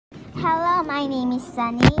Hello, my name is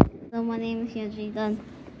Sunny. Hello, my name is Yajidan.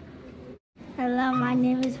 Hello, my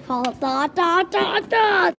name is Paul.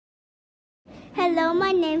 Hello,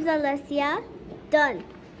 my name is Alicia. Done.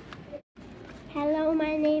 Hello,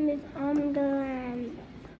 my name is Amgalan.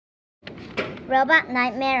 Robot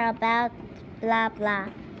nightmare about blah blah.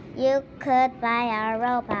 You could buy our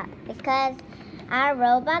robot because our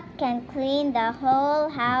robot can clean the whole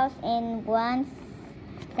house in 1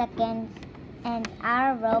 second, and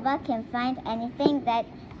our robot can find anything that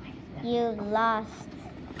you lost.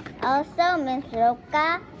 Also, Miss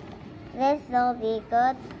Roka, this will be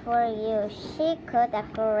good for you. She could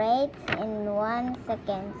decorate in 1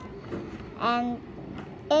 second, and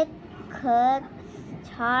it could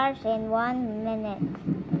charge in 1 minute,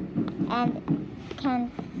 and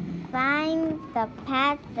can find the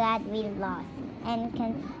pet that we lost, and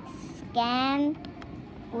can scan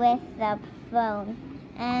with the phone.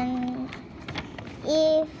 And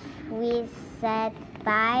if we said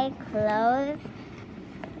buy clothes,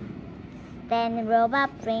 then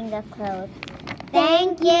robot bring the clothes.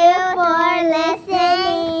 Thank you for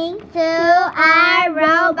listening to